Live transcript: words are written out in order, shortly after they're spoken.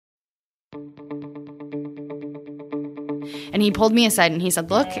And he pulled me aside and he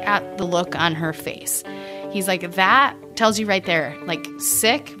said, look at the look on her face. He's like, that tells you right there, like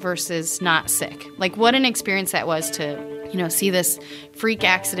sick versus not sick. Like what an experience that was to, see this freak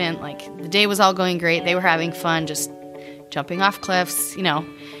accident. Like the day was all going great. They were having fun, just jumping off cliffs,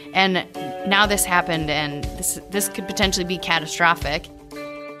 and now this happened and this could potentially be catastrophic.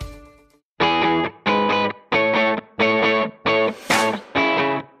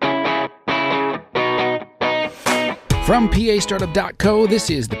 From PAStartup.co, this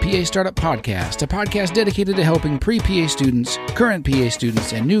is the PA Startup Podcast, a podcast dedicated to helping pre-PA students, current PA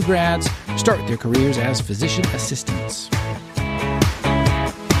students, and new grads start their careers as physician assistants.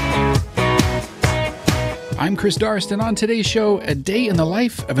 I'm Chris Darst, and on today's show, a day in the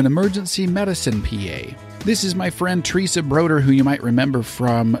life of an emergency medicine PA. This is my friend Theresa Brodeur, who you might remember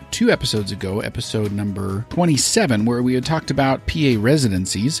from 2 episodes ago, episode number 27, where we had talked about PA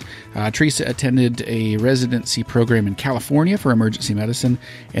residencies. Theresa attended a residency program in California for emergency medicine,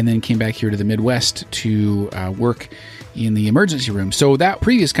 and then came back here to the Midwest to work in the emergency room. So that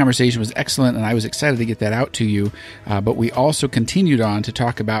previous conversation was excellent, and I was excited to get that out to you, but we also continued on to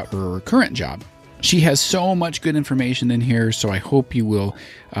talk about her current job. She has so much good information in here, so I hope you will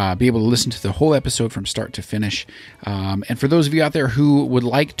be able to listen to the whole episode from start to finish. And for those of you out there who would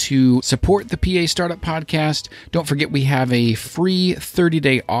like to support the PA Startup Podcast, don't forget we have a free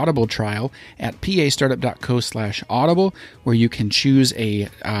 30-day Audible trial at pastartup.co/audible, where you can choose a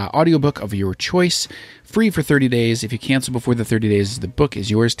audiobook of your choice, free for 30 days. If you cancel before the 30 days, the book is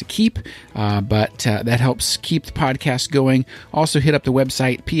yours to keep, but that helps keep the podcast going. Also, hit up the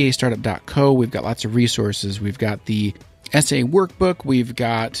website, pastartup.co. We've got lots of resources. We've got the essay workbook. We've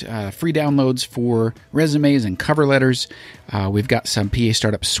got free downloads for resumes and cover letters. We've got some PA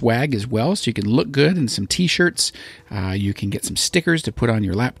Startup swag as well, so you can look good, and some t-shirts. You can get some stickers to put on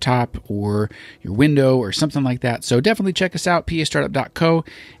your laptop or your window or something like that. So definitely check us out, pastartup.co.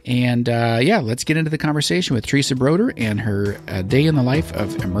 And let's get into the conversation with Theresa Brodeur and her day in the life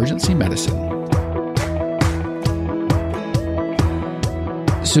of emergency medicine.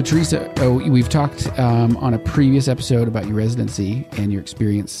 So, Theresa, we've talked on a previous episode about your residency and your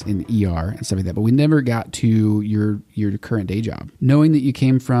experience in the ER and stuff like that, but we never got to your current day job. Knowing that you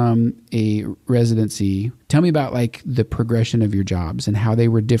came from a residency, tell me about like the progression of your jobs and how they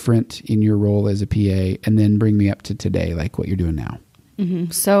were different in your role as a PA, and then bring me up to today, like what you're doing now.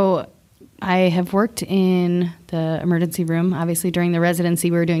 Mm-hmm. So I have worked in the emergency room. Obviously, during the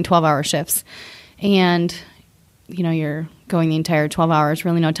residency, we were doing 12-hour shifts, and you're going the entire 12 hours,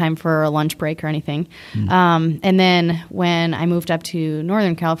 really no time for a lunch break or anything. And then when I moved up to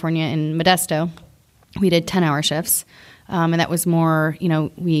Northern California in Modesto, we did 10-hour shifts. And that was more,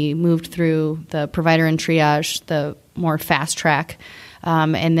 we moved through the provider and triage, the more fast track.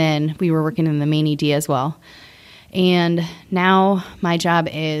 And then we were working in the main ED as well. And now my job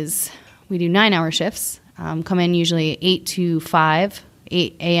is we do 9-hour shifts, come in usually 8 to 5,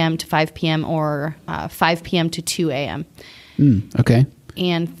 8 a.m. to 5 p.m. or 5 p.m. to 2 a.m. Okay.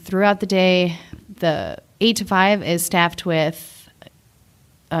 And throughout the day, the 8 to 5 is staffed with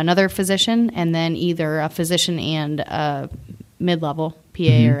another physician, and then either a physician and a mid-level PA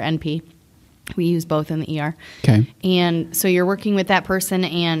or NP. We use both in the ER. Okay. And so you're working with that person,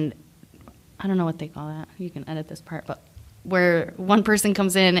 and I don't know what they call that. You can edit this part, but where one person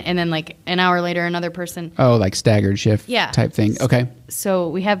comes in and then like an hour later another person. Oh, like staggered shift type thing. Okay. So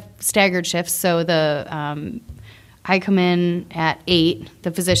we have staggered shifts. So I come in at 8.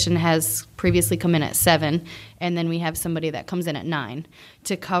 The physician has previously come in at 7, and then we have somebody that comes in at 9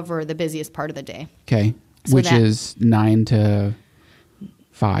 to cover the busiest part of the day. Okay. So which is 9 to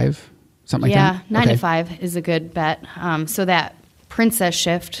 5, something like that? Yeah, 9 to 5 is a good bet. So that princess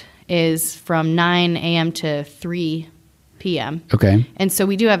shift is from 9 a.m. to 3 p.m. Okay. And so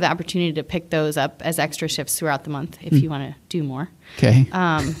we do have the opportunity to pick those up as extra shifts throughout the month if you want to do more. Okay.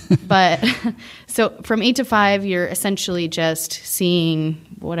 But so from 8 to 5, you're essentially just seeing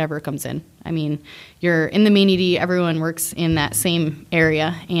whatever comes in. I mean, you're in the main ED, everyone works in that same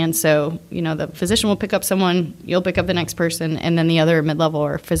area. And so, the physician will pick up someone, you'll pick up the next person, and then the other mid-level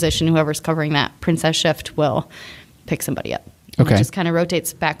or physician, whoever's covering that princess shift, will pick somebody up. Okay. It just kind of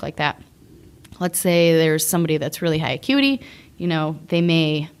rotates back like that. Let's say there's somebody that's really high acuity, they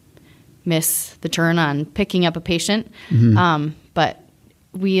may miss the turn on picking up a patient. But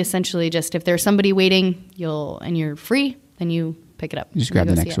we essentially just, if there's somebody waiting, and you're free, then you pick it up. You just grab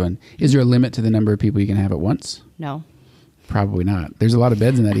the next one. Is there a limit to the number of people you can have at once? No. Probably not. There's a lot of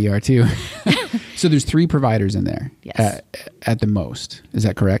beds in that ER too. So there's 3 providers in there. Yes. At the most. Is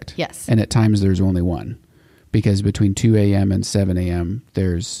that correct? Yes. And at times there's only one, because between 2 a.m. and 7 a.m.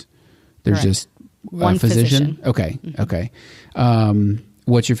 there's just one physician. Okay. Mm-hmm. Okay.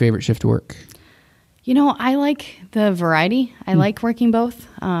 What's your favorite shift to work? I like the variety. I like working both.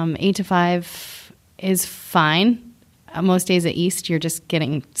 8 to 5 is fine. Most days at East, you're just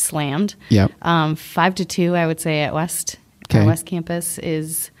getting slammed. Yep. 5 to 2, I would say at West. Our West campus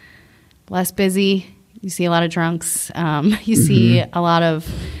is less busy. You see a lot of drunks. You see a lot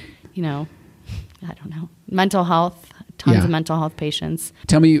of, mental health, tons of mental health patients.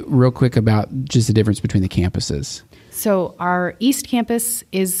 Tell me real quick about just the difference between the campuses. So our East campus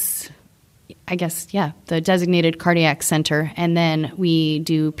is, I guess, the designated cardiac center, and then we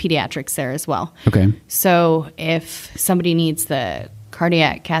do pediatrics there as well. Okay. So if somebody needs the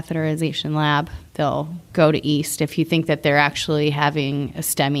cardiac catheterization lab, they'll go to East. If you think that they're actually having a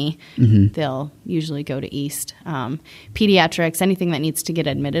STEMI, they'll usually go to East. Pediatrics, anything that needs to get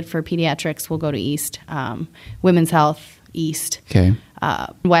admitted for pediatrics will go to East. Women's health, East. Okay.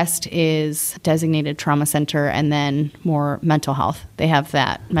 West is designated trauma center, and then more mental health. They have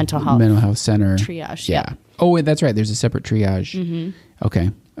that mental health center triage. Yeah. Oh, wait, that's right. There's a separate triage.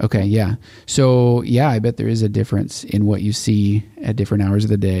 Okay. Yeah. So I bet there is a difference in what you see at different hours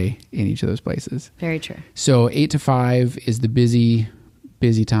of the day in each of those places. Very true. So 8 to 5 is the busy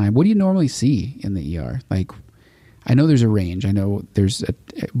time. What do you normally see in the ER? Like, I know there's a range. I know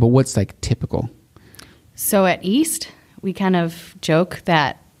but what's like typical? So at East, we kind of joke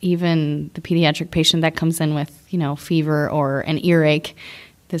that even the pediatric patient that comes in with, fever or an earache,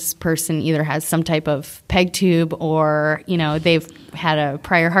 this person either has some type of peg tube or, they've had a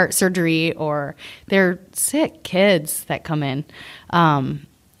prior heart surgery or they're sick kids that come in.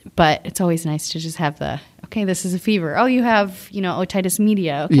 But it's always nice to just have this is a fever. Oh, you have, otitis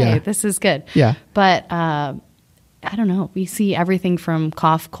media. Okay, this is good. Yeah. But I don't know. We see everything from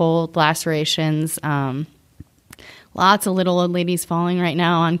cough, cold, lacerations, lots of little old ladies falling right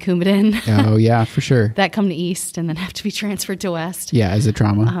now on Coumadin. Oh, yeah, for sure. That come to East and then have to be transferred to West. Yeah, as a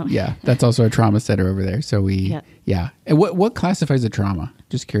trauma. Yeah, that's also a trauma center over there. So yeah. And what classifies a trauma?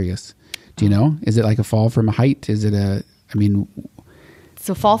 Just curious. Do you know? Is it like a fall from a height? Is it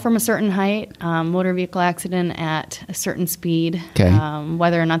So fall from a certain height, motor vehicle accident at a certain speed,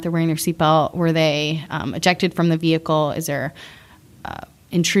 whether or not they're wearing their seatbelt, were they ejected from the vehicle, is there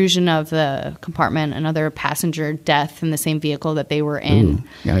intrusion of the compartment, another passenger death in the same vehicle that they were in. Ooh,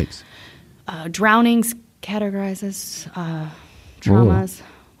 yikes. Drownings categorized as traumas. Whoa.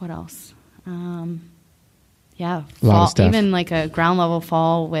 What else? A lot of stuff. Even like a ground level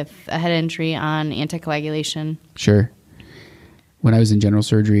fall with a head injury on anticoagulation. Sure. When I was in general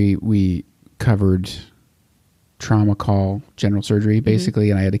surgery, we covered trauma call general surgery basically,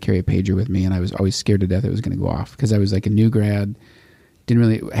 and I had to carry a pager with me, and I was always scared to death it was going to go off because I was like a new grad.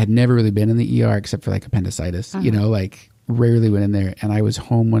 Had never really been in the ER except for like appendicitis, rarely went in there. And I was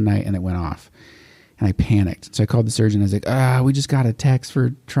home one night and it went off and I panicked. So I called the surgeon. I was like, we just got a text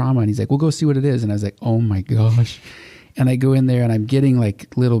for trauma. And he's like, we'll go see what it is. And I was like, oh my gosh. And I go in there and I'm getting like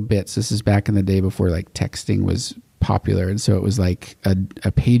little bits. This is back in the day before like texting was popular. And so it was like a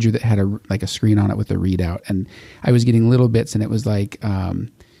pager that had a screen on it with a readout. And I was getting little bits and it was like,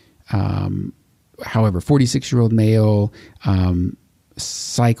 46-year-old male,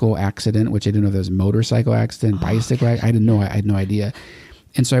 cycle accident, which I didn't know if that was a motorcycle accident, bicycle accident. I had no idea.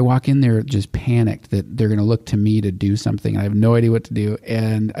 And so I walk in there just panicked that they're going to look to me to do something. I have no idea what to do.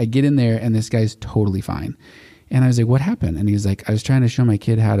 And I get in there and this guy's totally fine. And I was like, what happened? And he was like, I was trying to show my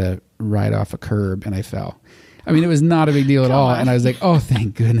kid how to ride off a curb and I fell. I mean, it was not a big deal at all. And I was like, oh,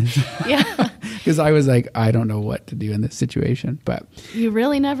 thank goodness. Yeah. Because I was like, I don't know what to do in this situation. But you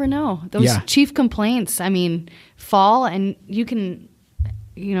really never know. Those chief complaints, fall and you can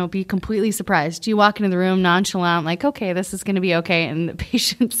be completely surprised. You walk into the room nonchalant, like, okay, this is going to be okay. And the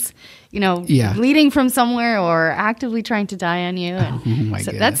patient's, bleeding from somewhere or actively trying to die on you. And oh my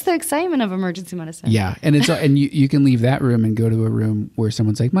goodness. That's the excitement of emergency medicine. Yeah. And and you can leave that room and go to a room where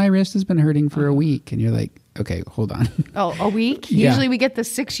someone's like, my wrist has been hurting for a week. And you're like, okay, hold on. Oh, a week? Yeah. Usually we get the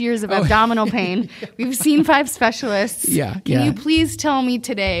 6 years of abdominal pain. We've seen 5 specialists. Yeah. Can you please tell me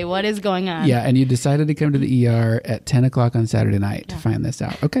today what is going on? Yeah, and you decided to come to the ER at 10 o'clock on Saturday night to find this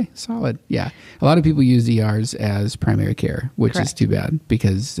out. Okay, solid. Yeah. A lot of people use ERs as primary care, which is too bad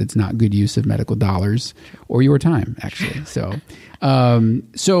because it's not good use of medical dollars or your time, actually. So you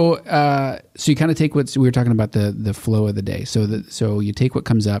kind of take we were talking about the flow of the day. So you take what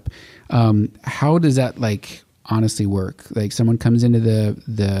comes up. How does that honestly work? Like someone comes into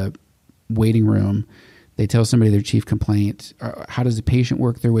the waiting room, they tell somebody their chief complaint. How does the patient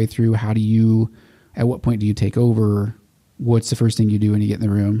work their way through? At what point do you take over? What's the first thing you do when you get in the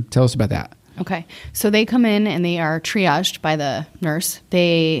room? Tell us about that. Okay. So they come in and they are triaged by the nurse.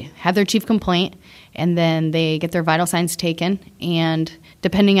 They have their chief complaint, and then they get their vital signs taken. And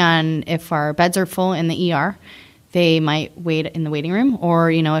depending on if our beds are full in the ER, they might wait in the waiting room.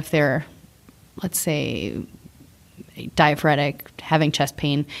 Or, if they're, let's say, diaphoretic, having chest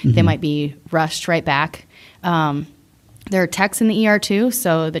pain, they might be rushed right back. There are techs in the ER too,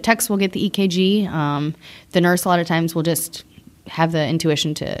 so the techs will get the EKG. The nurse a lot of times will just have the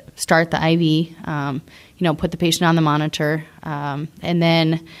intuition to start the IV, put the patient on the monitor, and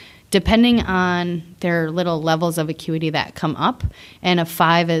then depending on their little levels of acuity that come up, and a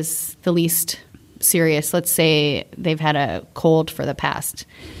 5 is the least serious. Let's say they've had a cold for the past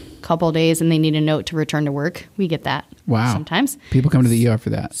couple of days and they need a note to return to work. We get that. Wow. Sometimes. People come to the ER for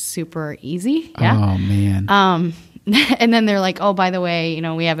that. Super easy. Yeah. Oh, man. And then they're like, oh, by the way,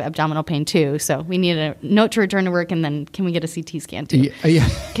 we have abdominal pain too. So we need a note to return to work, and then can we get a CT scan too? Yeah.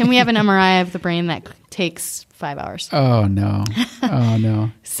 Can we have an MRI of the brain that takes 5 hours? Oh, no. Oh,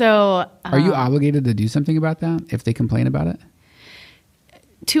 no. So are you obligated to do something about that if they complain about it?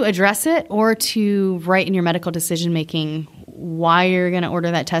 To address it, or to write in your medical decision-making why you're going to order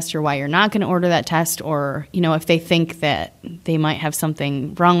that test or why you're not going to order that test, or, if they think that they might have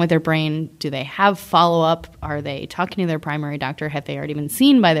something wrong with their brain, do they have follow-up? Are they talking to their primary doctor? Have they already been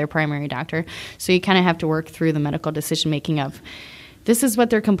seen by their primary doctor? So you kind of have to work through the medical decision-making of, this is what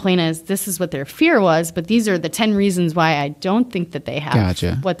their complaint is, this is what their fear was, but these are the 10 reasons why I don't think that they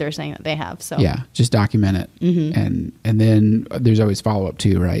have what they're saying that they have. So yeah, just document it. And then there's always follow-up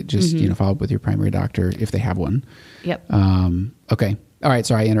too, right? Just, follow up with your primary doctor if they have one. Yep. Okay. All right.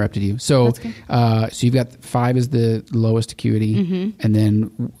 Sorry, I interrupted you. So, so you've got 5 is the lowest acuity, and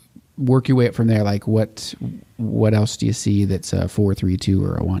then work your way up from there. Like what else do you see that's a 4, 3, 2,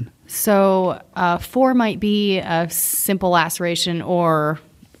 or a 1? So 4 might be a simple laceration or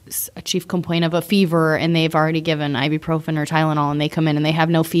a chief complaint of a fever, and they've already given ibuprofen or Tylenol, and they come in and they have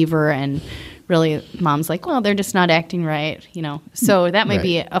no fever, and really mom's like, well, they're just not acting right, So that might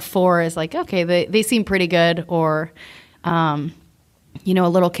be a 4 is like, okay, they seem pretty good. Or, a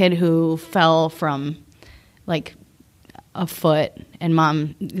little kid who fell from like a foot, and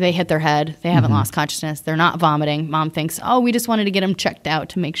mom, they hit their head. They haven't lost consciousness. They're not vomiting. Mom thinks, oh, we just wanted to get them checked out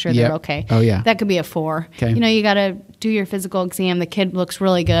to make sure they're okay. Oh, yeah. That could be a 4. Okay. You got to do your physical exam. The kid looks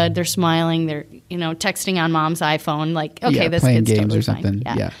really good. They're smiling. They're, texting on mom's iPhone. Like, okay, this playing kid's games totally or something.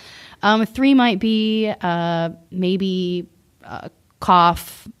 Fine. Yeah. 3 might be maybe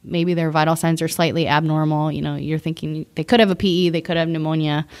cough. Maybe their vital signs are slightly abnormal. You're thinking they could have a PE. They could have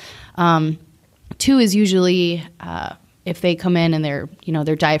pneumonia. 2 is usually if they come in and they're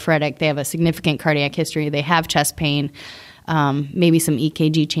diaphoretic, they have a significant cardiac history, they have chest pain, maybe some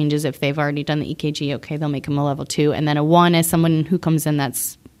EKG changes. If they've already done the EKG, okay, they'll make them a level 2. And then a 1 is someone who comes in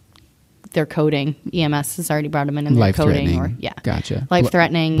they're coding. EMS has already brought them in and they're coding. Or, Gotcha.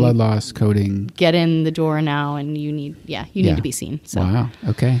 Life-threatening. Blood loss, coding. Get in the door now, and you need to be seen. So. Wow.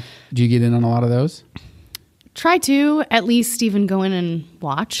 Okay. Do you get in on a lot of those? Try to at least even go in and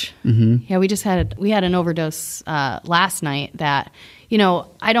watch. Yeah, we had an overdose last night that,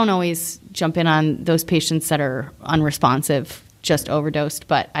 I don't always jump in on those patients that are unresponsive, just overdosed,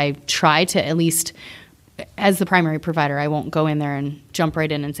 but I try to at least, as the primary provider, I won't go in there and jump right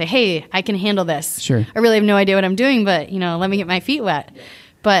in and say, hey, I can handle this. Sure. I really have no idea what I'm doing, but, let me get my feet wet.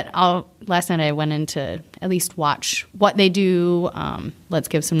 But last night I went in to at least watch what they do. Let's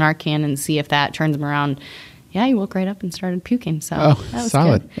give some Narcan and see if that turns them around. Yeah, he woke right up and started puking. So that was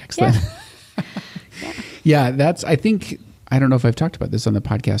solid. Good. Excellent. Yeah, that's, I think, I don't know if I've talked about this on the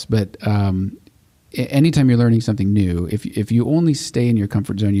podcast, but anytime you're learning something new, if you only stay in your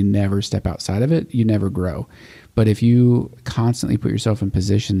comfort zone, you never step outside of it, you never grow. But if you constantly put yourself in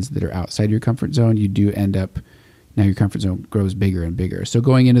positions that are outside your comfort zone, you do end up, now your comfort zone grows bigger and bigger. So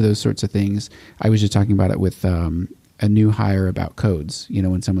going into those sorts of things, I was just talking about it with a new hire about codes,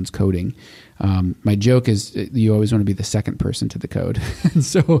 when someone's coding. My joke is you always want to be the second person to the code.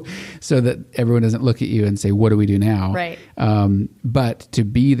 so that everyone doesn't look at you and say, what do we do now? Right. But to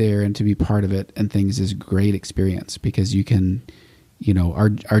be there and to be part of it and things is a great experience because you can,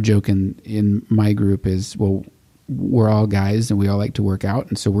 our joke in my group is, well, we're all guys and we all like to work out.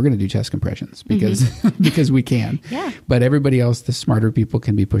 And so we're going to do chest compressions because, because we can. Yeah. But everybody else, the smarter people,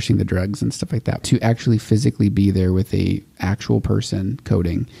 can be pushing the drugs and stuff like that. To actually physically be there with a actual person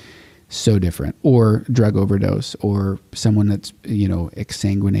coding, so different. Or drug overdose or someone that's,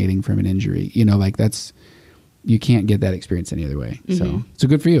 exsanguinating from an injury, that's, you can't get that experience any other way. So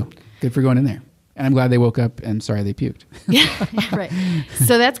good for you. Good for going in there. And I'm glad they woke up and sorry they puked. Yeah, right.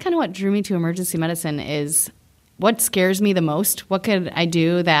 So that's kind of what drew me to emergency medicine is what scares me the most. What could I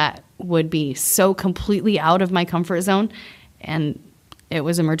do that would be so completely out of my comfort zone, and it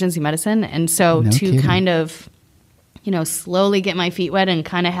was emergency medicine. And so kind of, slowly get my feet wet and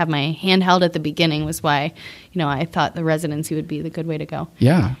kind of have my hand held at the beginning was why, I thought the residency would be the good way to go.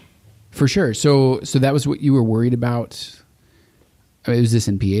 Yeah, for sure. So that was what you were worried about. Was this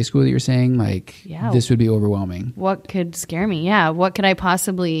in PA school that you're saying? This would be overwhelming. What could scare me? Yeah. What could I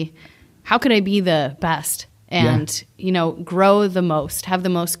possibly, how could I be the best and, grow the most, have the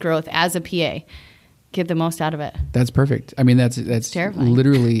most growth as a PA, get the most out of it? That's perfect. I mean, that's terrifying.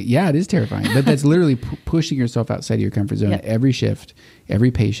 Literally, yeah, it is terrifying. But that's literally pushing yourself outside of your comfort zone. Yep. Every shift, every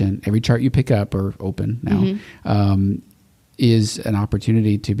patient, every chart you pick up or open now is an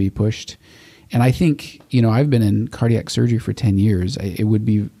opportunity to be pushed. And I think, I've been in cardiac surgery for 10 years. It would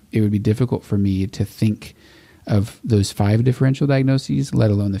be difficult for me to think of those 5 differential diagnoses,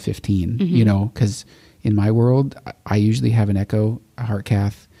 let alone the 15, because in my world, I usually have an echo, a heart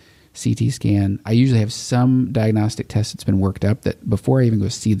cath, CT scan. I usually have some diagnostic test that's been worked up that before I even go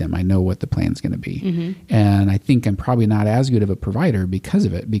see them, I know what the plan's going to be. And I think I'm probably not as good of a provider because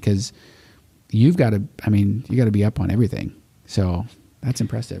of it, because you got to be up on everything. So that's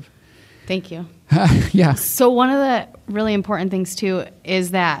impressive. Thank you. Yeah. So one of the really important things too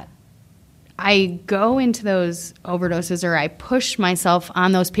is that I go into those overdoses, or I push myself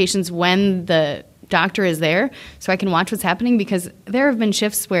on those patients when the doctor is there so I can watch what's happening, because there have been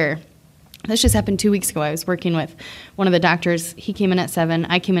shifts where this just happened 2 weeks ago. I was working with one of the doctors. He came in at 7,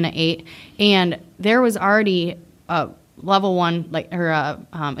 I came in at 8, and there was already a level 1,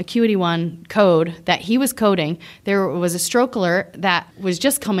 acuity 1 code that he was coding. There was a stroke alert that was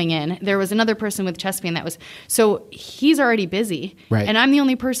just coming in. There was another person with chest pain so he's already busy, right? And I'm the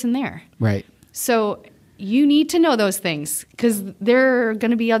only person there, right? So you need to know those things, because there are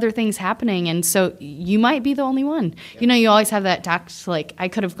going to be other things happening, and so you might be the only one. Yeah. You always have that doc, I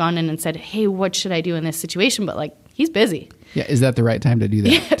could have gone in and said, hey, what should I do in this situation? But he's busy. Yeah, is that the right time to do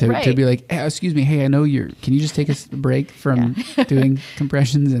that? Right. To be like, hey, excuse me, hey, I know can you just take a break from doing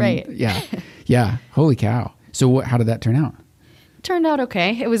compressions? And, right. Yeah. Holy cow. So how did that turn out? It turned out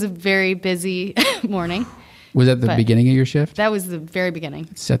okay. It was a very busy morning. Was that the beginning of your shift? That was the very beginning.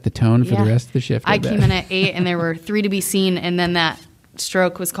 Set the tone for the rest of the shift. I came in at 8, and there were 3 to be seen, and then that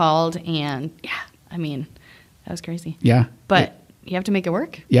stroke was called, and that was crazy. Yeah. But you have to make it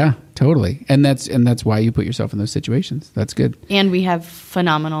work. Yeah, totally. And that's why you put yourself in those situations. That's good. And we have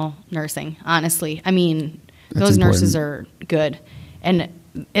phenomenal nursing, honestly. Those important. Nurses are good. And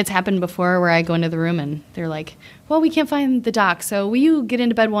it's happened before where I go into the room and they're like, well, we can't find the doc, so will you get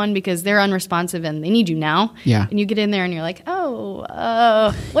into bed 1 because they're unresponsive and they need you now? Yeah. And you get in there and you're like,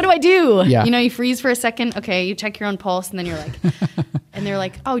 what do I do? Yeah. You freeze for a second. Okay, you check your own pulse, and then you're like, and they're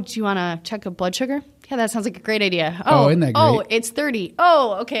like, oh, do you want to check a blood sugar? Yeah, that sounds like a great idea. Oh, isn't that great? Oh, it's 30.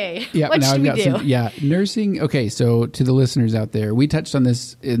 Oh, okay. Yeah, what should we do? Nursing. Okay, so to the listeners out there, we touched on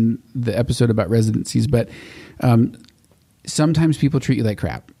this in the episode about residencies, but sometimes people treat you like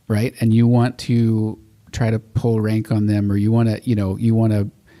crap, right? And you want to try to pull rank on them, or you want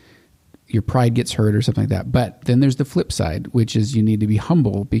to, your pride gets hurt or something like that. But then there's the flip side, which is you need to be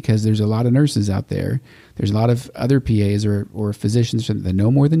humble, because there's a lot of nurses out there. There's a lot of other PAs or physicians that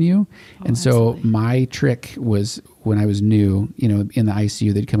know more than you. And so my trick was, when I was new, in the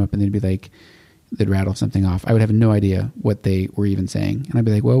ICU, they'd come up and they'd be like, they'd rattle something off. I would have no idea what they were even saying. And I'd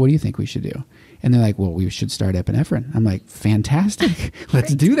be like, well, what do you think we should do? And they're like, well, we should start epinephrine. I'm like, fantastic.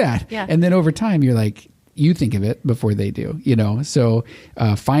 Let's do that. Yeah. And then over time, you're like, you think of it before they do, So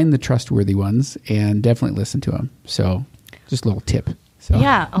find the trustworthy ones and definitely listen to them. So just a little tip. So.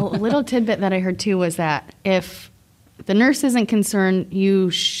 Yeah, a little tidbit that I heard too was that if the nurse isn't concerned, you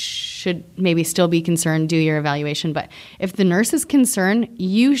should maybe still be concerned, do your evaluation. But if the nurse is concerned,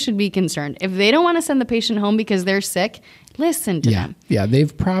 you should be concerned. If they don't want to send the patient home because they're sick, listen to them. Yeah,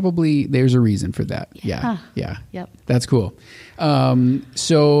 there's a reason for that. Yeah. Yep. That's cool.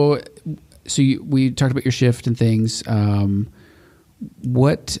 We talked about your shift and things.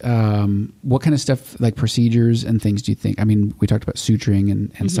 What kind of stuff, like procedures and things, do you think? We talked about suturing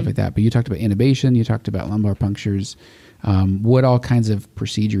and stuff like that, but you talked about intubation, you talked about lumbar punctures. What all kinds of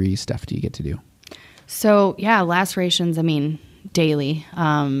procedure-y stuff do you get to do? So, lacerations, daily.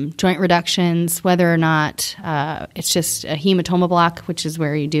 Joint reductions, whether or not it's just a hematoma block, which is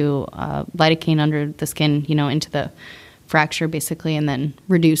where you do lidocaine under the skin, into the fracture basically, and then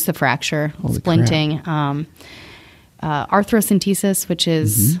reduce the fracture. Holy splinting. Arthrocentesis, which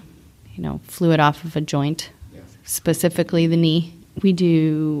is, fluid off of a joint, specifically the knee. We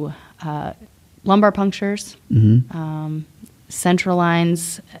do lumbar punctures, central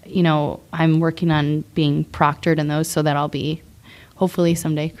lines. I'm working on being proctored in those so that I'll be hopefully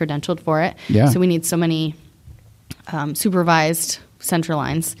someday credentialed for it. Yeah. So we need so many supervised central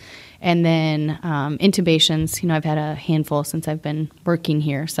lines. And then intubations, I've had a handful since I've been working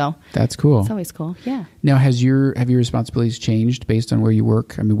here. So that's cool. It's always cool. Yeah. Now, have your responsibilities changed based on where you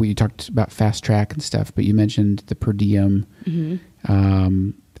work? I mean, you talked about fast track and stuff, but you mentioned the per diem. Mm-hmm.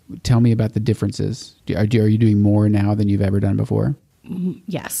 Tell me about the differences. Are you doing more now than you've ever done before?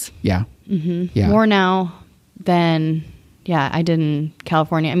 Yes. Yeah. Mm-hmm. Yeah. More now than, I did in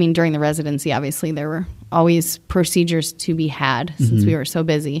California. I mean, during the residency, obviously, there were always procedures to be had since we were so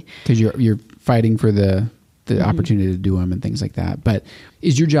busy. Because you're fighting for the opportunity to do them and things like that. But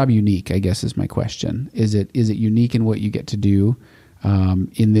is your job unique, I guess is my question. Is it unique in what you get to do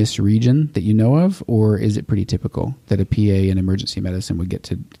in this region that you know of, or is it pretty typical that a PA in emergency medicine would get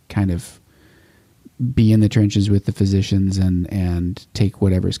to kind of be in the trenches with the physicians and take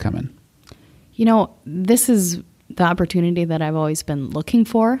whatever's coming? This is the opportunity that I've always been looking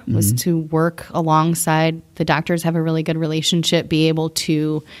for, was to work alongside the doctors, have a really good relationship, be able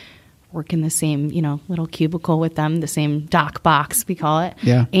to work in the same, little cubicle with them, the same doc box, we call it.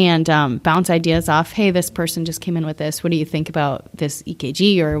 Yeah. And bounce ideas off. Hey, this person just came in with this. What do you think about this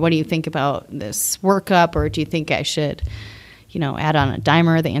EKG? Or what do you think about this workup? Or do you think I should, add on a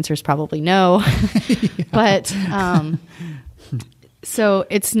dimer? The answer is probably no. Yeah. But so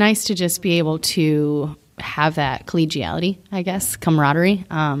it's nice to just be able to have that collegiality, I guess, camaraderie,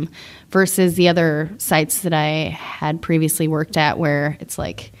 versus the other sites that I had previously worked at where it's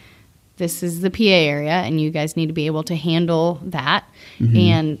like, this is the PA area and you guys need to be able to handle that. Mm-hmm.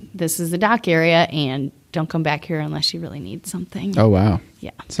 And this is the doc area and don't come back here unless you really need something. Oh, wow.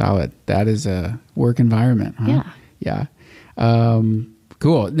 Yeah. Solid. That is a work environment, huh? Yeah. Yeah.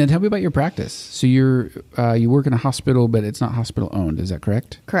 Cool. Then tell me about your practice. So you work in a hospital, but it's not hospital owned. Is that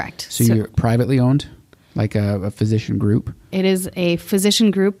correct? Correct. So you're privately owned? Like a physician group? It is a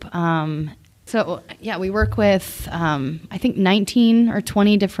physician group. We work with, I think, 19 or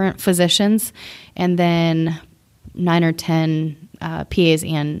 20 different physicians, and then 9 or 10 PAs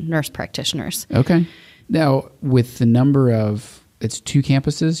and nurse practitioners. Okay. Now, with the number of, it's 2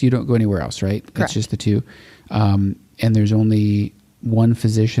 campuses, you don't go anywhere else, right? Correct. It's just the 2. And there's only 1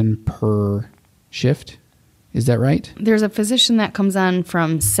 physician per shift. Is that right? There's a physician that comes on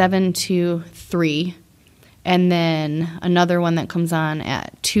from 7 to 3. And then another one that comes on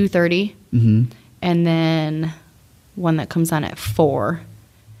at 2:30, and then one that comes on at 4,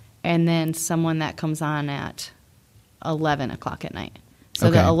 and then someone that comes on at 11 o'clock at night. So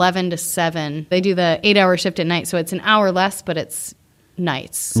the 11 to 7, they do the 8-hour shift at night, so it's an hour less, but it's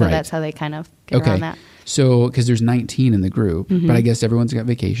nights. So that's how they kind of get around that. So, because there's 19 in the group, but I guess everyone's got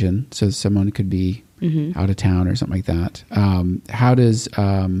vacation, so someone could be out of town or something like that.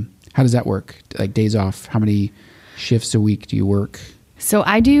 How does that work? Like days off? How many shifts a week do you work? So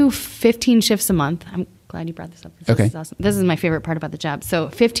I do 15 shifts a month. I'm glad you brought this up. This is awesome. This is my favorite part about the job. So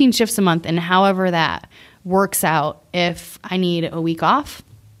 15 shifts a month, and however that works out, if I need a week off,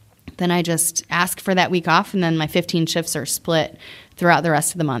 then I just ask for that week off, and then my 15 shifts are split throughout the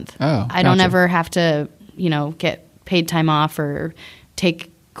rest of the month. Oh, I don't ever have to, get paid time off or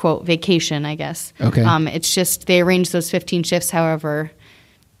take, quote, vacation, I guess. Okay. It's just they arrange those 15 shifts however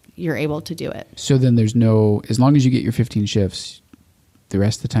you're able to do it. So then there's no, as long as you get your 15 shifts, the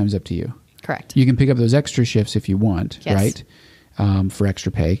rest of the time's up to you. Correct. You can pick up those extra shifts if you want, right? For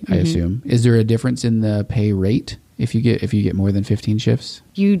extra pay, I assume. Is there a difference in the pay rate if you get more than 15 shifts?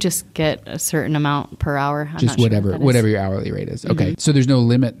 You just get a certain amount per hour. I'm just not sure whatever your hourly rate is. Okay. So there's no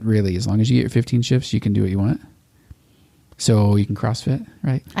limit really. As long as you get your 15 shifts, you can do what you want. So you can CrossFit,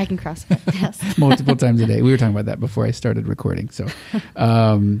 right? I can CrossFit, yes. Multiple times a day. We were talking about that before I started recording. So,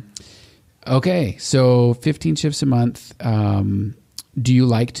 okay. So 15 shifts a month. Do you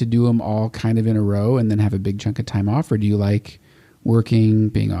like to do them all kind of in a row and then have a big chunk of time off? Or do you like working,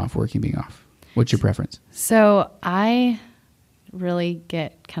 being off, working, being off? What's your preference? So I really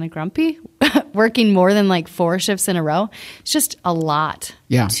get kind of grumpy working more than like 4 shifts in a row. It's just a lot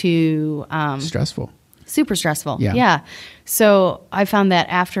to... stressful. Super stressful. Yeah. So I found that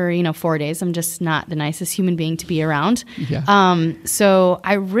after, 4 days, I'm just not the nicest human being to be around. Yeah. So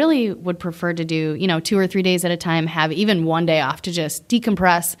I really would prefer to do, 2 or 3 days at a time, have even one day off to just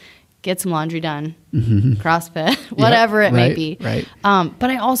decompress, get some laundry done, CrossFit, whatever it may be. Right. But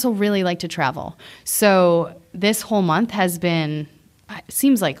I also really like to travel. So this whole month has been, it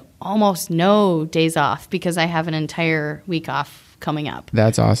seems like almost no days off because I have an entire week off coming up.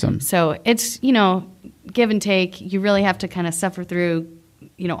 That's awesome. So it's, give and take. You really have to kind of suffer through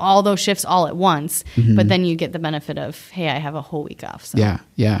all those shifts all at once, but then you get the benefit of, hey, I have a whole week off. So yeah.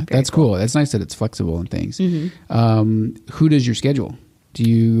 That's cool. That's nice that it's flexible and things. Who does your schedule?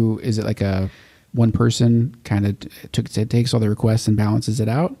 Is it like a one person kind of takes all the requests and balances it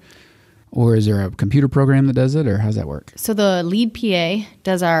out? Or is there a computer program that does it, or how's that work? So the lead PA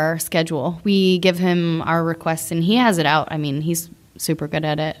does our schedule. We give him our requests, and he has it out. I mean, he's super good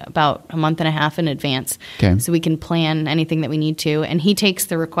at it, about a month and a half in advance. Okay. So we can plan anything that we need to. And he takes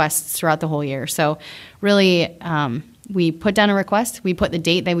the requests throughout the whole year. So really, we put down a request, we put the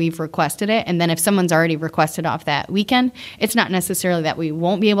date that we've requested it, and then if someone's already requested off that weekend, it's not necessarily that we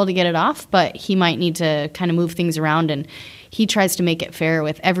won't be able to get it off, but he might need to kind of move things around, and he tries to make it fair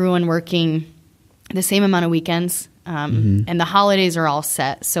with everyone working the same amount of weekends. And the holidays are all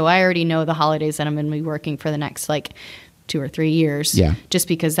set. So I already know the holidays that I'm going to be working for the next 2 or 3 years, just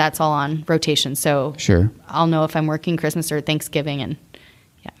because that's all on rotation. So I'll know if I'm working Christmas or Thanksgiving and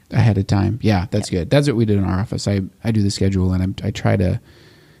ahead of time. Yeah, that's good. That's what we did in our office. I do the schedule, and I try to,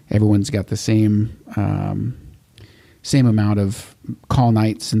 everyone's got the same amount of call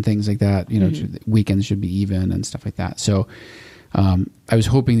nights and things like that. Weekends should be even and stuff like that. So I was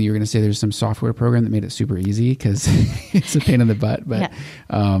hoping that you were going to say there's some software program that made it super easy, because it's a pain in the butt. But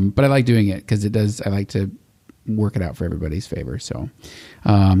I like doing it because it does. I like to work it out for everybody's favor. So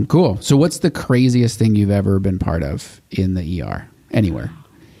cool. So what's the craziest thing you've ever been part of in the ER anywhere?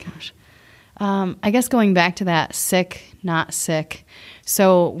 Gosh. I guess going back to that sick, not sick.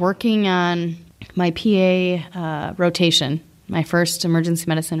 So working on my PA rotation, my first emergency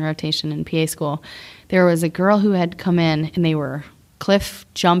medicine rotation in PA school, there was a girl who had come in and they were cliff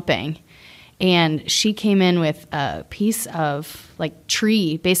jumping. And she came in with a piece of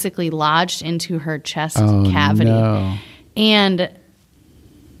tree basically lodged into her chest cavity. No. And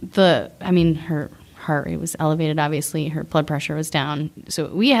her heart rate was elevated, obviously. Her blood pressure was down. So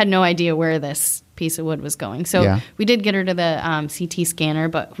we had no idea where this piece of wood was going. So we did get her to the CT scanner,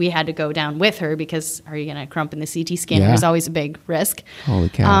 but we had to go down with her because are you going to crump in the CT scanner? It was always a big risk. Holy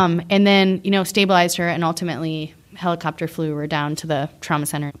cow. And then, stabilized her, and ultimately helicopter flew her down to the trauma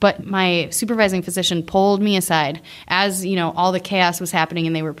center. But my supervising physician pulled me aside as, all the chaos was happening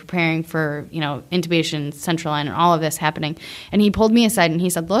and they were preparing for, intubation, central line, and all of this happening. And he pulled me aside and he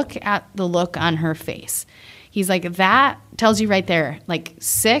said, look at the look on her face. He's like, that tells you right there,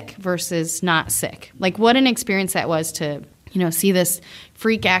 sick versus not sick. What an experience that was to, see this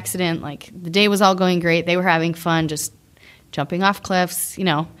freak accident. The day was all going great. They were having fun, just jumping off cliffs,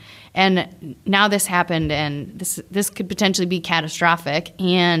 And now this happened, and this could potentially be catastrophic.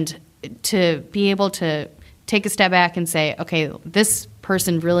 And to be able to take a step back and say, okay, this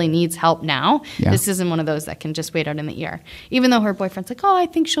person really needs help now. Yeah. This isn't one of those that can just wait out in the ER. Even though her boyfriend's like, oh, I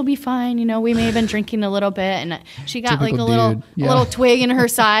think she'll be fine. We may have been drinking a little bit, and she got a little twig in her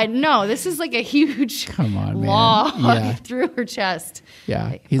side. No, this is a huge log through her chest.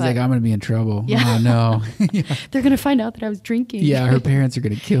 Yeah, he's like, I'm going to be in trouble. Yeah. Oh, no. They're going to find out that I was drinking. Yeah, her parents are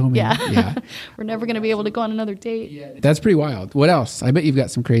going to kill me. Yeah. We're never going to be able to go on another date. Yeah. That's pretty wild. What else? I bet you've got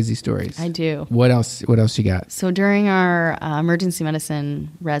some crazy stories. I do. What else you got? So during our emergency medicine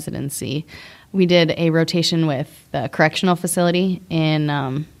residency, we did a rotation with the correctional facility in,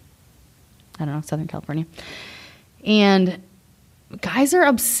 Southern California. And guys are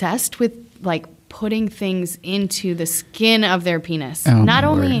obsessed with putting things into the skin of their penis. Oh, not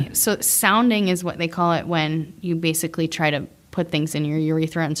only, so sounding is what they call it when you basically try to put things in your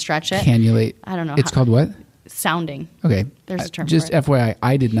urethra and stretch it. Cannulate. I don't know. It's called what? Sounding. Okay. There's a term just for it. FYI,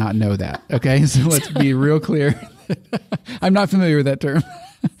 I did not know that. Okay. So let's be real clear. I'm not familiar with that term.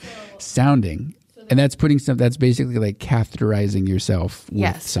 Sounding. And that's putting stuff, that's basically catheterizing yourself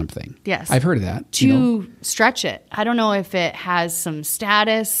with something. Yes. I've heard of that. To stretch it. I don't know if it has some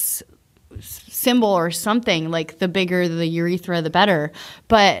status symbol or something, the bigger the urethra, the better.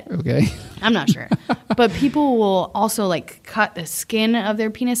 But okay. I'm not sure. But people will also cut the skin of their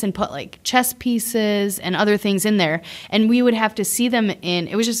penis and put chest pieces and other things in there. And we would have to see them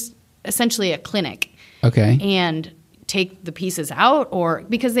it was just essentially a clinic. Okay. And take the pieces out, or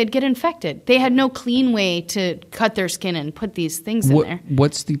because they'd get infected. They had no clean way to cut their skin and put these things in there.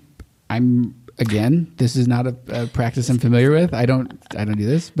 Again, this is not a practice I'm familiar with. I don't do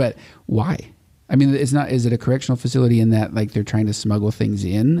this, but why? I mean, is it a correctional facility in that they're trying to smuggle things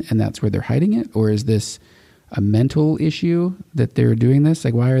in and that's where they're hiding it? Or is this a mental issue that they're doing this?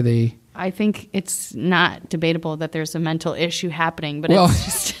 Why are they? I think it's not debatable that there's a mental issue happening, but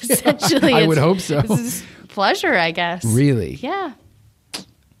it's just essentially. I would hope so. It's pleasure, I guess. Really? Yeah.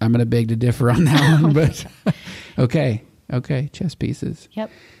 I'm going to beg to differ on that one, but okay, chess pieces. Yep.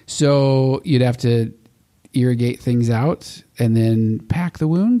 So you'd have to irrigate things out and then pack the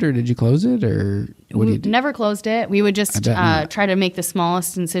wound, or did you close it, or what do you do? Never closed it. We would just try to make the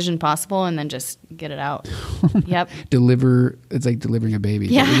smallest incision possible and then just get it out. Yep. It's like delivering a baby.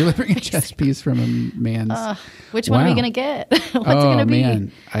 Yeah. You're delivering a chest piece from a man's. Which one are we going to get? What's it going to be?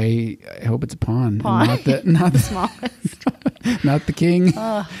 Man. I hope it's a pawn. Not the smallest. Not the king.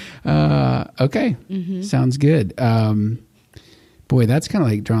 Okay. Mm-hmm. Sounds good. Boy, that's kind of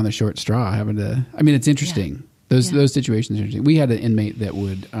like drawing the short straw, having to, I mean, it's interesting. Yeah. Those situations are interesting. We had an inmate that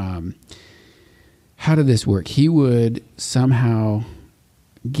would, how did this work? He would somehow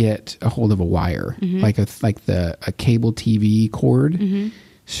get a hold of a wire, like a cable TV cord,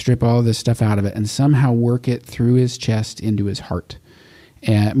 strip all this stuff out of it, and somehow work it through his chest into his heart.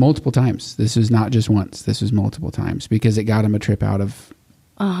 And multiple times. This was not just once. This was multiple times, because it got him a trip out of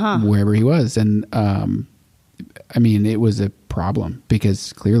wherever he was. And, I mean, it was a problem,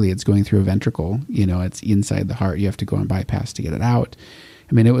 because clearly it's going through a ventricle. It's inside the heart. You have to go on bypass to get it out.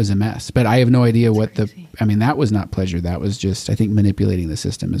 I mean, it was a mess. But I have no idea that was not pleasure. That was just, I think, manipulating the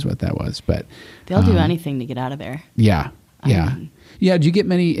system is what that was. But they'll do anything to get out of there. Yeah. Yeah. Yeah. Did you get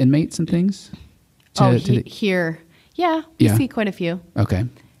many inmates and things? Here. Yeah. We see quite a few. Okay.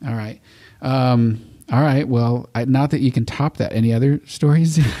 All right. All right. Well, not that you can top that. Any other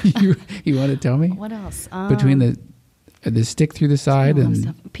stories you want to tell me? What else? Between the stick through the side and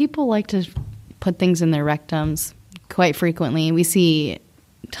stuff. People like to put things in their rectums quite frequently. We see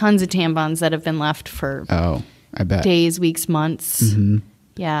tons of tampons that have been left for I bet days, weeks, months. Mm-hmm.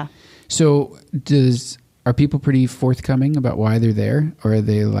 Yeah. So are people pretty forthcoming about why they're there, or are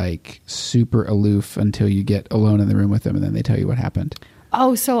they like super aloof until you get alone in the room with them and then they tell you what happened?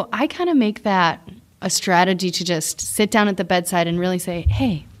 Oh, so I kind of make that a strategy to just sit down at the bedside and really say,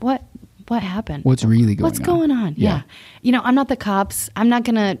 hey, what happened? What's really going on? What's going on? Yeah. I'm not the cops. I'm not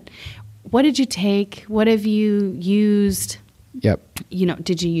going to, what did you take? What have you used? Yep.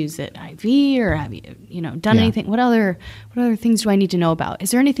 Did you use it IV, or have you, done anything? What other things do I need to know about?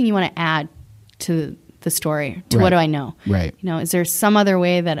 Is there anything you want to add to the story? To what do I know? Right. Is there some other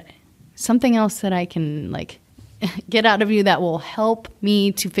way something else that I can get out of you that will help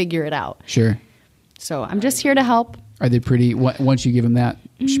me to figure it out? Sure. So I'm just here to help. Are they pretty, once you give them that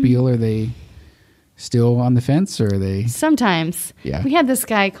spiel, are they still on the fence, or are they? Sometimes. Yeah. We had this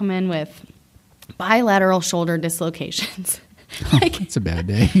guy come in with bilateral shoulder dislocations. It's a bad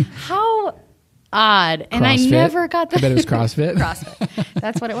day. How odd. And CrossFit. I never got that. I bet it was CrossFit. CrossFit.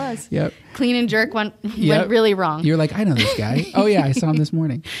 That's what it was. Yep. Clean and jerk went really wrong. You're like, I know this guy. Oh yeah, I saw him this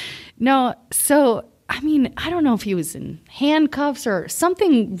morning. No, so I don't know if he was in handcuffs or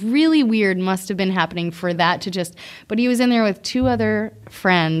something really weird must have been happening for that but he was in there with two other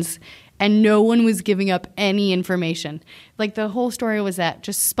friends and no one was giving up any information. Like the whole story was that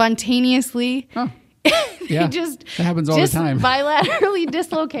just spontaneously, yeah, that happens all the time. Bilaterally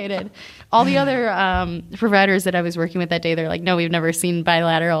dislocated. All the other providers that I was working with that day, they're like, no, we've never seen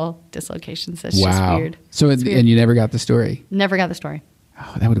bilateral dislocations. That's just weird. So, and you never got the story? Never got the story.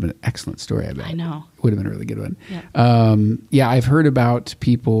 Oh, that would have been an excellent story, I bet. I know. It would have been a really good one. Yeah, I've heard about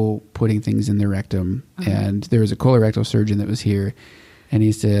people putting things in their rectum, and there was a colorectal surgeon that was here, and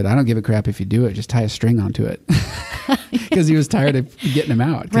he said, I don't give a crap if you do it, just tie a string onto it. Because he was tired of getting them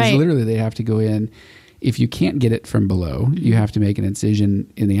out. Because literally they have to go in. If you can't get it from below, you have to make an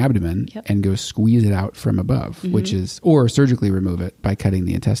incision in the abdomen and go squeeze it out from above, which is, or surgically remove it by cutting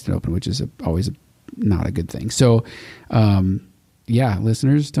the intestine open, which is always not a good thing. So,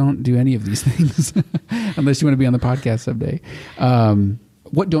 listeners, don't do any of these things unless you want to be on the podcast someday.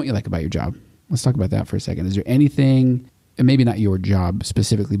 What don't you like about your job? Let's talk about that for a second. Is there anything, and maybe not your job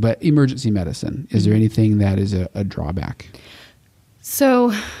specifically, but emergency medicine, is there anything that is a drawback?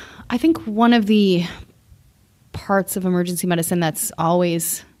 So I think one of the parts of emergency medicine that's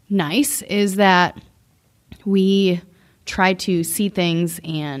always nice is that we try to see things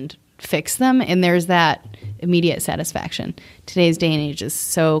and fix them, and there's that immediate satisfaction. Today's day and age is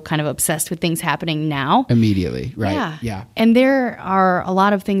so kind of obsessed with things happening now. Immediately, right? Yeah. And there are a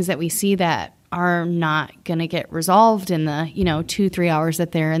lot of things that we see that are not going to get resolved in the 2-3 hours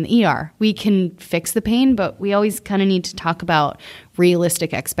that they're in the ER. We can fix the pain, but we always kind of need to talk about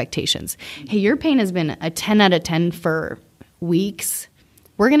realistic expectations. Hey, your pain has been a 10 out of 10 for weeks.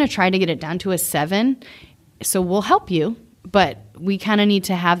 We're going to try to get it down to a 7. So we'll help you, but we kind of need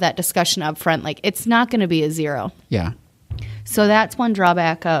to have that discussion up front. Like, it's not going to be a 0. Yeah. So that's one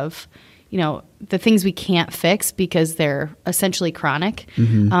drawback of, the things we can't fix because they're essentially chronic.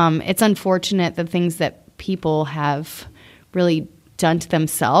 It's unfortunate the things that people have really done to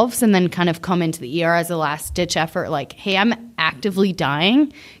themselves and then kind of come into the ER as a last ditch effort. Like, hey, I'm actively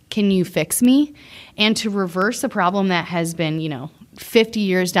dying. can you fix me? And to reverse a problem that has been, 50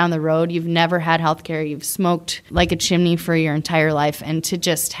 years down the road, you've never had healthcare, you've smoked like a chimney for your entire life, and to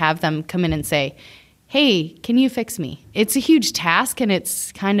just have them come in and say, hey, can you fix me? It's a huge task, and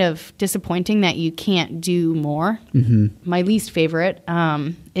it's kind of disappointing that you can't do more. Mm-hmm. My least favorite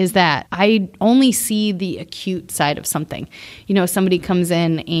is that I only see the acute side of something. Somebody comes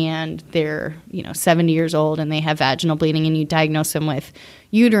in and they're, 70 years old and they have vaginal bleeding, and you diagnose them with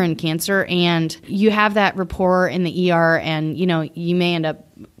uterine cancer, and you have that rapport in the ER, and, you may end up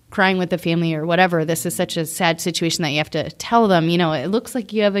crying with the family or whatever. This is such a sad situation that you have to tell them, it looks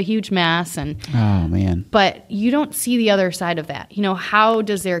like you have a huge mass, and oh man, but you don't see the other side of that. How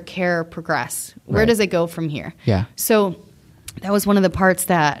does their care progress? Where does it go from here? Yeah. So that was one of the parts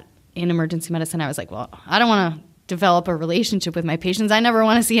that in emergency medicine, I was like, well, I don't want to develop a relationship with my patients. I never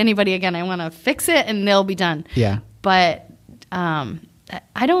want to see anybody again. I want to fix it and they'll be done. Yeah. But,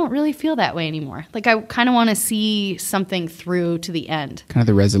 I don't really feel that way anymore. Like, I kind of want to see something through to the end. Kind of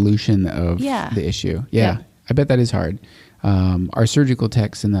the resolution of the issue. Yeah. I bet that is hard. Our surgical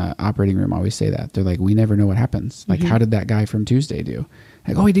techs in the operating room always say that. They're like, we never know what happens. Like, how did that guy from Tuesday do?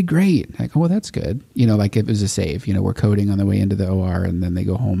 Like, oh, he did great. Like, oh, well, that's good. Like it was a save. We're coding on the way into the OR, and then they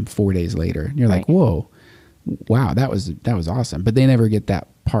go home 4 days later. And you're like, whoa, wow, that was awesome. But they never get that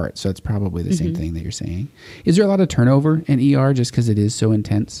part. So it's probably the same thing that you're saying. Is there a lot of turnover in ER just because it is so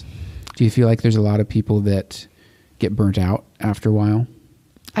intense? Do you feel like there's a lot of people that get burnt out after a while?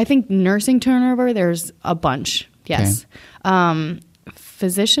 I think nursing turnover, there's a bunch. Yes. Okay.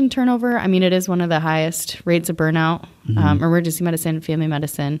 Physician turnover, it is one of the highest rates of burnout. Emergency medicine, family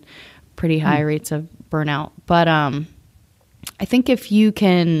medicine, pretty high rates of burnout. But I think if you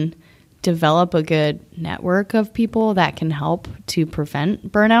can develop a good network of people that can help to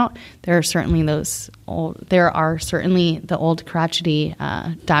prevent burnout, there are certainly the old crotchety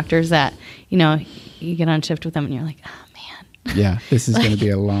doctors that, you get on shift with them and you're like, oh man. Yeah, this is going to be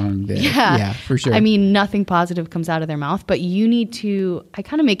a long day. Yeah, for sure. Nothing positive comes out of their mouth, but you need to, I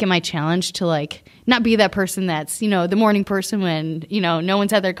kind of make it my challenge to like, not be that person that's, the morning person when, no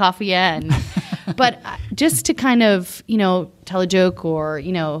one's had their coffee yet. But just to kind of, tell a joke or,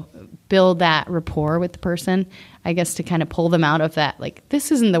 build that rapport with the person, I guess, to kind of pull them out of that. Like, this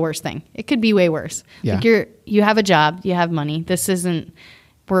isn't the worst thing. It could be way worse. Yeah. Like you have a job, you have money. This isn't,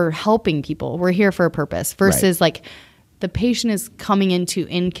 we're helping people. We're here for a purpose versus like the patient is coming in to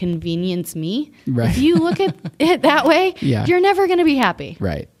inconvenience me. Right. If you look at it that way, you're never going to be happy.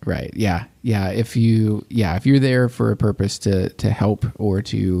 Right. Yeah. If you're there for a purpose to help or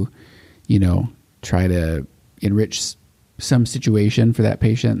to, try to enrich some situation for that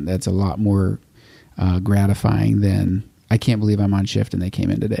patient, that's a lot more gratifying than, I can't believe I'm on shift and they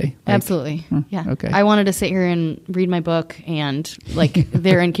came in today. Like, absolutely. Yeah. Okay. I wanted to sit here and read my book and like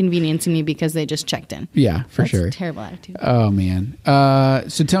they're inconveniencing me because they just checked in. Yeah, for sure. That's a terrible attitude. Oh man.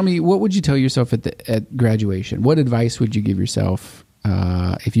 So tell me, what would you tell yourself at graduation? What advice would you give yourself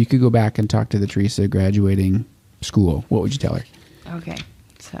if you could go back and talk to the Theresa graduating school? What would you tell her? Okay.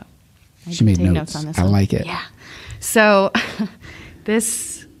 So she made notes on this. I like it. Yeah. So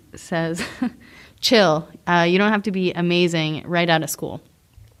this says, chill. You don't have to be amazing right out of school.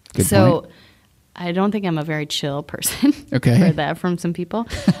 Good point. I don't think I'm a very chill person. Okay. Heard that from some people.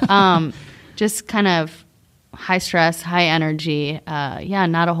 Just kind of high stress, high energy.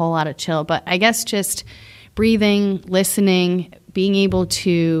 Not a whole lot of chill. But I guess just breathing, listening, being able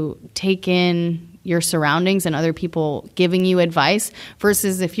to take in your surroundings and other people giving you advice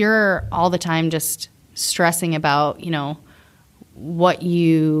versus if you're all the time just stressing about, what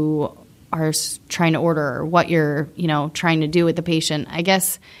you are trying to order or what you're, trying to do with the patient. I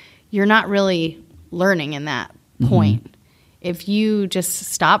guess you're not really learning in that point. Mm-hmm. If you just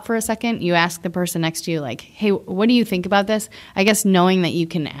stop for a second, you ask the person next to you, like, hey, what do you think about this? I guess knowing that you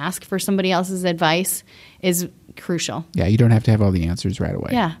can ask for somebody else's advice is crucial. Yeah, you don't have to have all the answers right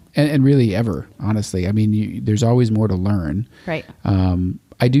away. Yeah. And really ever, honestly. There's always more to learn. Right.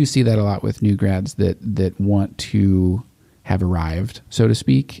 I do see that a lot with new grads that want to have arrived, so to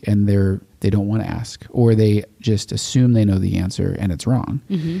speak, and they don't want to ask, or they just assume they know the answer and it's wrong.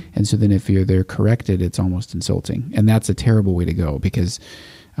 Mm-hmm. And so then if they're corrected, it's almost insulting. And that's a terrible way to go because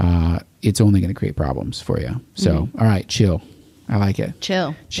it's only going to create problems for you. So, all right, chill. I like it.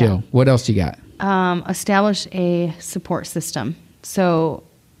 Chill. Yeah. What else do you got? Establish a support system. So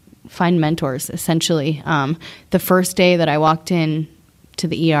find mentors, essentially. The first day that I walked in to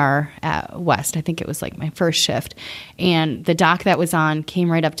the ER at West, I think it was like my first shift, and the doc that was on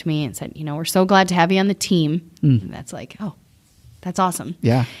came right up to me and said, we're so glad to have you on the team. And that's like, oh, That's awesome.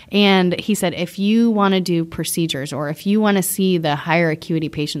 Yeah. And he said, if you want to do procedures, or if you want to see the higher acuity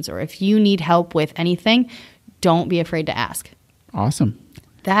patients, or if you need help with anything, don't be afraid to ask. Awesome.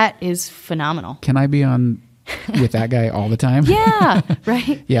 That is phenomenal. Can I be on with that guy all the time? Yeah.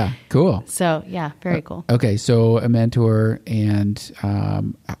 Right. Yeah. Cool. So yeah, very cool. Okay. So a mentor, and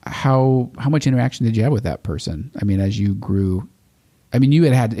how much interaction did you have with that person? I mean, as you grew, I mean, you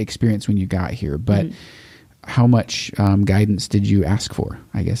had experience when you got here, but how much guidance did you ask for?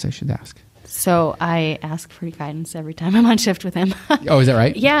 I guess I should ask. So I ask for guidance every time I'm on shift with him. Oh, is that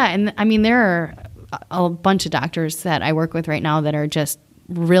right? Yeah. And I mean, there are a bunch of doctors that I work with right now that are just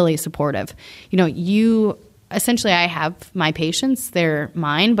really supportive. You know, essentially I have my patients, they're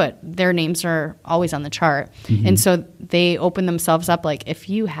mine, but their names are always on the chart. Mm-hmm. And so they open themselves up. Like, if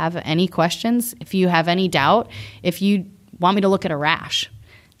you have any questions, if you have any doubt, if you want me to look at a rash.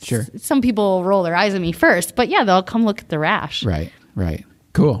 Sure. Some people roll their eyes at me first, but yeah, they'll come look at the rash. Right.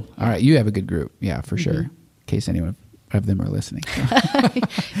 Cool. All right. You have a good group. Yeah, for sure. In case anyone of them are listening.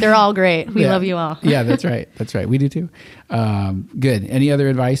 They're all great. We love you all. Yeah, that's right. We do too. Good. Any other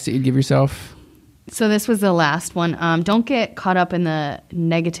advice that you'd give yourself? So this was the last one. Don't get caught up in the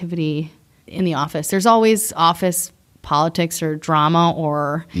negativity in the office. There's always office politics or drama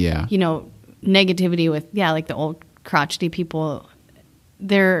or, negativity with, like the old crotchety people.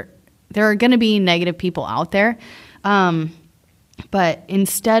 There are going to be negative people out there. But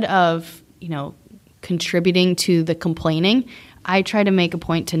instead of, contributing to the complaining, I try to make a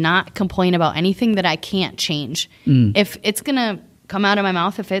point to not complain about anything that I can't change. If it's going to come out of my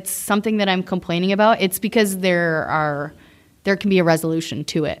mouth, if it's something that I'm complaining about, it's because there can be a resolution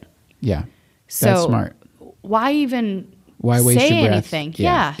to it. Yeah. That's smart. Why even waste say your breath? Anything?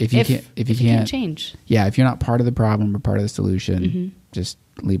 Yeah. If you can't change. Yeah. If you're not part of the problem or part of the solution, just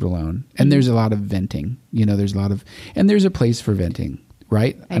leave it alone. And there's a lot of venting, there's a place for venting,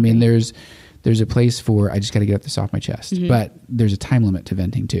 right? I mean, there's a place for, I just got to get this off my chest, but there's a time limit to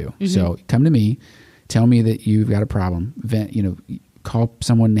venting too. So come to me, tell me that you've got a problem, vent, call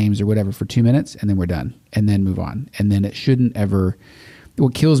someone names or whatever for 2 minutes, and then we're done, and then move on. And then it shouldn't ever,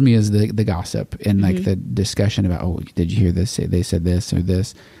 what kills me is the gossip and like the discussion about, oh, did you hear this? They said this or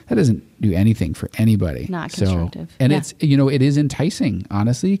this. That doesn't do anything for anybody. Not constructive. And it's, it is enticing,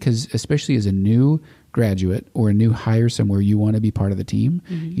 honestly, because especially as a new graduate or a new hire somewhere, you want to be part of the team.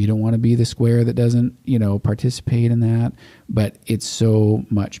 You don't want to be the square that doesn't, participate in that. But it's so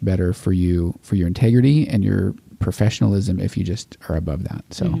much better for you, for your integrity and your professionalism if you just are above that.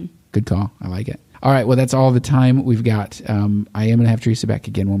 So good call. I like it. All right. Well, that's all the time we've got. I am going to have Theresa back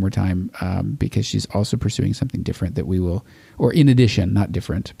again one more time because she's also pursuing something different that we will, or in addition, not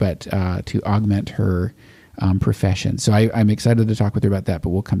different, but to augment her profession. So I'm excited to talk with her about that, but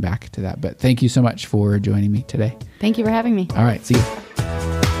we'll come back to that. But thank you so much for joining me today. Thank you for having me. All right. See you.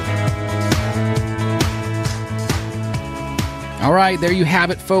 All right, there you have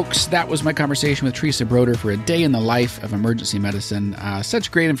it, folks. That was my conversation with Theresa Brodeur for a day in the life of emergency medicine.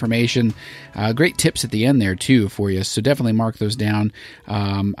 Such great information, great tips at the end there, too, for you. So definitely mark those down.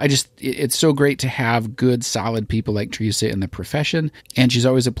 It's so great to have good, solid people like Theresa in the profession, and she's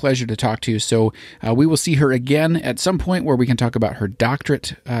always a pleasure to talk to. So we will see her again at some point where we can talk about her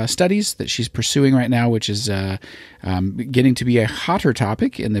doctorate studies that she's pursuing right now, which is getting to be a hotter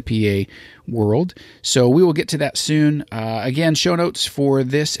topic in the PA world. So we will get to that soon. Again, show notes for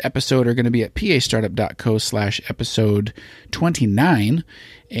this episode are going to be at pastartup.co/episode 29.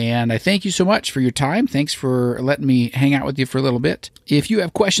 And I thank you so much for your time. Thanks for letting me hang out with you for a little bit. If you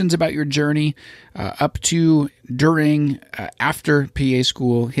have questions about your journey up to, during, after PA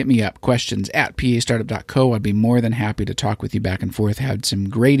school, hit me up. Questions at pastartup.co. I'd be more than happy to talk with you back and forth. Had some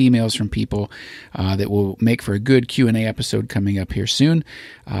great emails from people that will make for a good Q&A episode coming up here soon.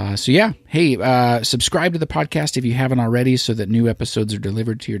 Hey, subscribe to the podcast if you haven't already so that new episodes are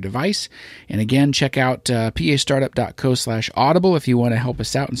delivered to your device. And again, check out pastartup.co/audible if you want to help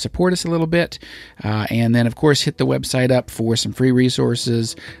us out and support us a little bit. And then, of course, hit the website up for some free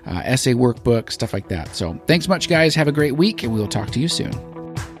resources, essay workbook, stuff like that. So thanks much, guys. Have a great week, and we'll talk to you soon.